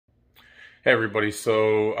Hey everybody,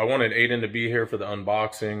 so I wanted Aiden to be here for the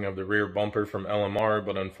unboxing of the rear bumper from LMR,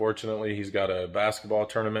 but unfortunately he's got a basketball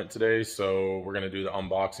tournament today, so we're going to do the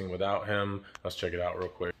unboxing without him. Let's check it out real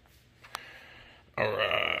quick.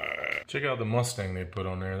 Alright, check out the Mustang they put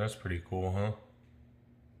on there. That's pretty cool, huh?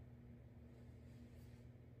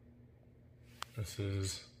 This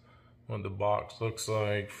is what the box looks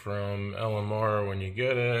like from LMR when you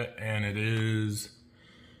get it, and it is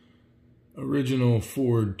original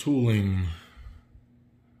Ford tooling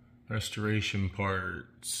restoration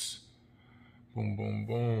parts. Boom, boom,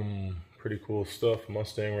 boom. Pretty cool stuff.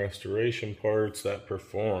 Mustang restoration parts that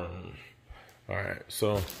perform. Alright,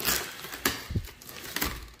 so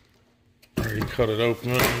I already cut it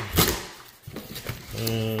open.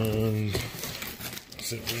 And let's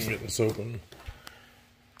see if we can get this open.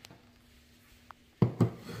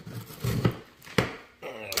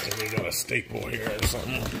 I think we got a staple here or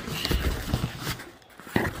something.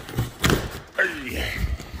 Hey.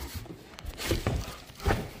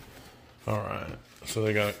 Alright, so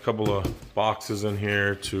they got a couple of boxes in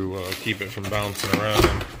here to keep it from bouncing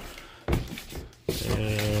around.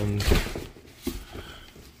 And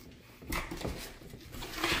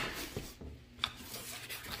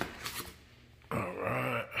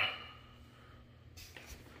alright,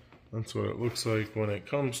 that's what it looks like when it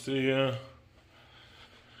comes to you.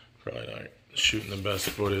 Probably not shooting the best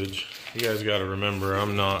footage. You guys got to remember,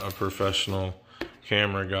 I'm not a professional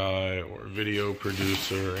camera guy or video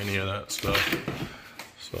producer or any of that stuff,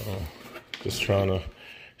 so just trying to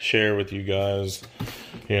share with you guys,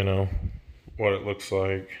 you know, what it looks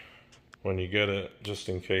like when you get it, just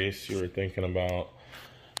in case you were thinking about,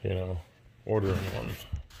 you know, ordering one.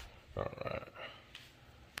 All right,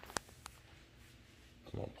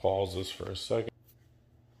 I'm gonna pause this for a second.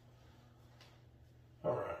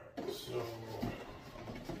 All right, so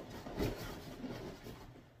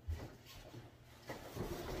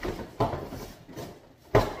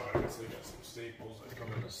they got some staples that come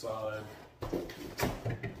in the side.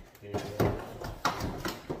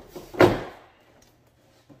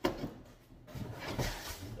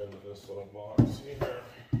 Into this little box here.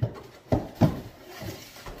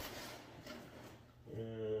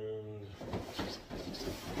 And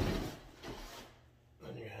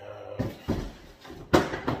then you have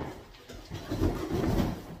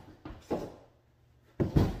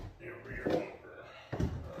your rear bumper.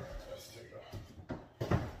 Alright, let's take a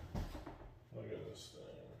look at this thing.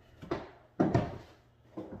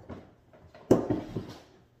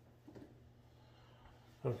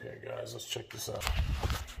 Okay guys, let's check this out.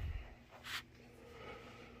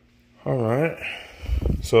 Alright,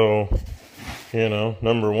 so, you know,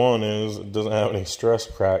 number one is it doesn't have any stress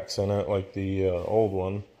cracks in it like the old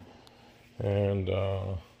one. And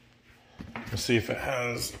let's see if it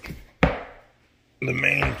has the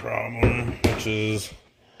main problem, which is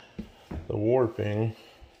the warping.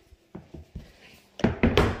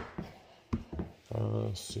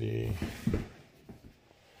 Let's see.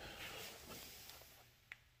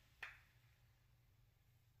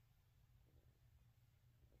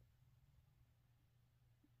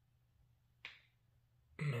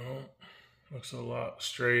 No, looks a lot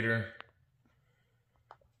straighter.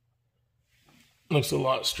 Looks a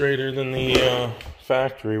lot straighter than the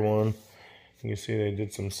factory one. You can see they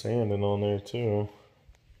did some sanding on there too.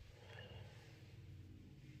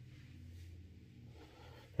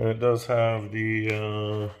 And it does have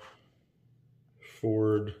the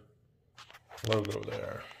Ford logo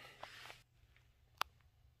there.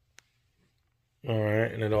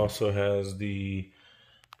 Alright, and it also has the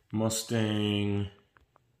Mustang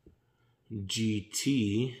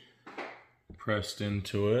GT pressed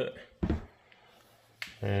into it.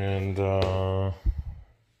 And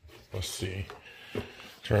let's see,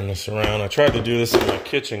 turn this around. I tried to do this in my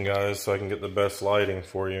kitchen, guys, so I can get the best lighting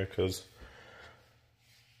for you, because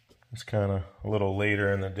it's kind of a little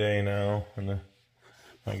later in the day now, and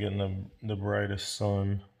not getting the brightest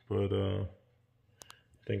sun. But I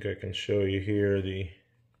think I can show you here the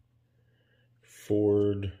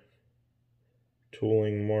Ford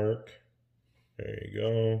tooling mark. There you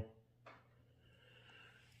go.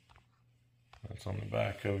 That's on the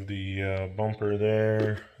back of the bumper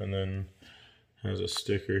there, and then has a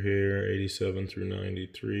sticker here, 87 through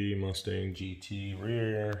 93, Mustang GT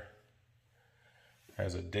rear.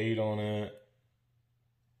 Has a date on it.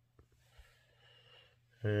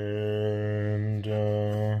 And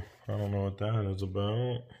I don't know what that is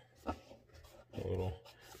about. A little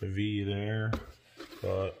V there,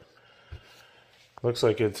 but looks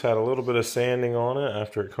like it's had a little bit of sanding on it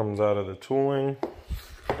after it comes out of the tooling.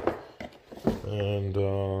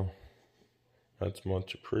 And that's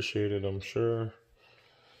much appreciated, I'm sure.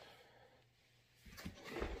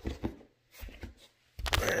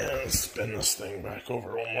 Let's spin this thing back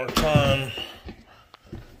over one more time.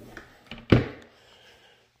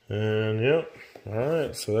 And yep,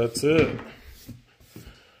 alright, so that's it.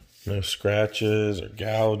 No scratches or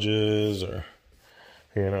gouges or,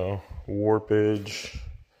 you know, warpage.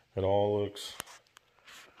 It all looks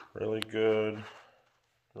really good,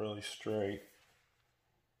 really straight.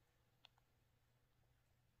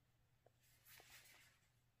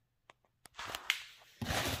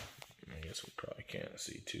 I guess we probably can't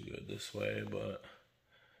see too good this way, but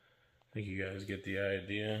I think you guys get the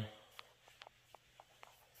idea.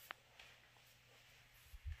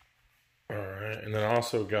 Alright, and then I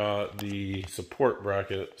also got the support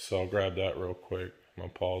bracket, so I'll grab that real quick. I'm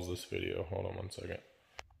gonna pause this video. Hold on one second.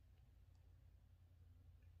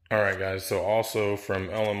 Alright guys, so also from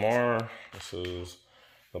LMR, this is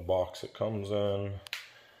the box it comes in.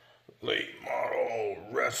 Late model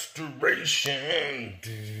restoration.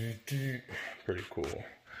 Pretty cool.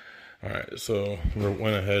 Alright, so we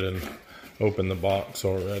went ahead and opened the box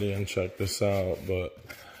already and checked this out, but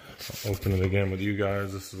I'll open it again with you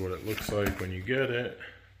guys. This is what it looks like when you get it.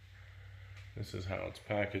 This is how it's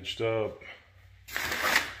packaged up.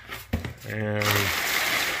 And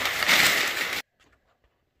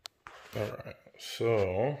alright,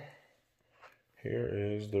 so here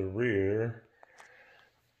is the rear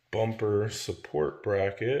bumper support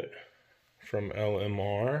bracket from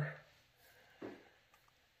LMR.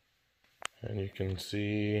 And you can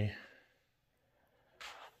see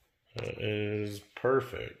it is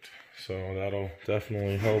perfect. So that'll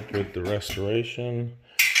definitely help with the restoration.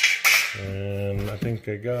 And I think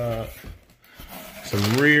I got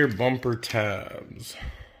some rear bumper tabs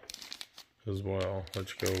as well,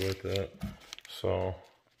 which go with it. So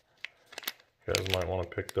you guys might want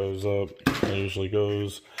to pick those up. It usually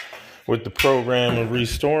goes with the program of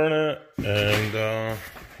restoring it. And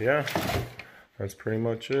yeah, that's pretty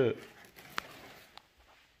much it.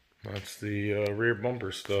 That's the rear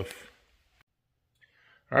bumper stuff.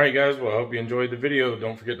 Alright guys, well I hope you enjoyed the video.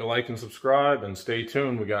 Don't forget to like and subscribe and stay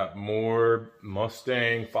tuned. We got more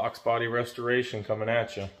Mustang Fox body restoration coming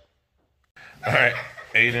at you. Alright,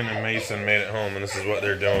 Aiden and Mason made it home and this is what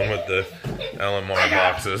they're doing with the LMR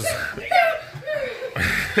boxes.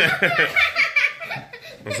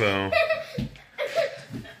 So,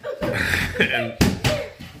 and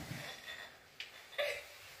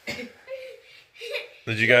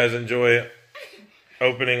did you guys enjoy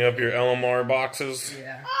opening up your LMR boxes?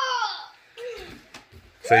 Yeah.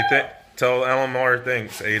 Say tell LMR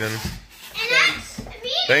thanks, Aiden. Thanks.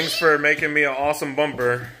 Thanks for making me an awesome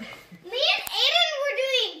bumper. Me and Aiden were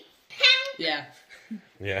doing pound. Yeah.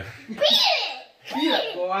 Yeah. Beat it! Beat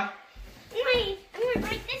it, boy. I'm gonna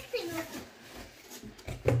break this thing open.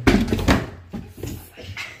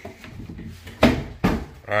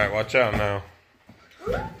 Alright, watch out now.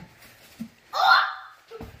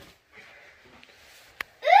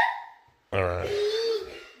 Alright.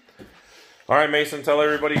 Alright, Mason, tell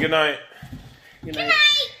everybody good night. Good Good night.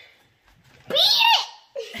 night. Beat it!